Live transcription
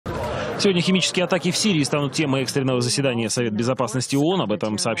Сегодня химические атаки в Сирии станут темой экстренного заседания Совета безопасности ООН. Об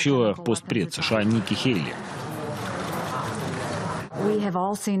этом сообщила постпред США Ники Хейли. We have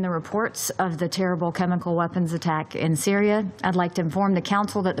all seen the reports of the terrible chemical weapons attack in Syria. I'd like to inform the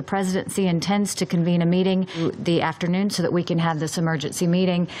Council that the Presidency intends to convene a meeting the afternoon so that we can have this emergency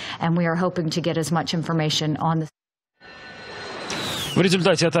meeting, and we are hoping to get as much information on this. В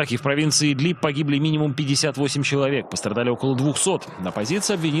результате атаки в провинции Идлиб погибли минимум 58 человек, пострадали около 200.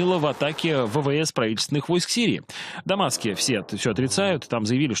 Оппозиция обвинила в атаке ВВС правительственных войск Сирии. В Дамаске все отрицают, там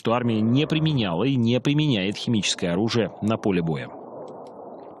заявили, что армия не применяла и не применяет химическое оружие на поле боя.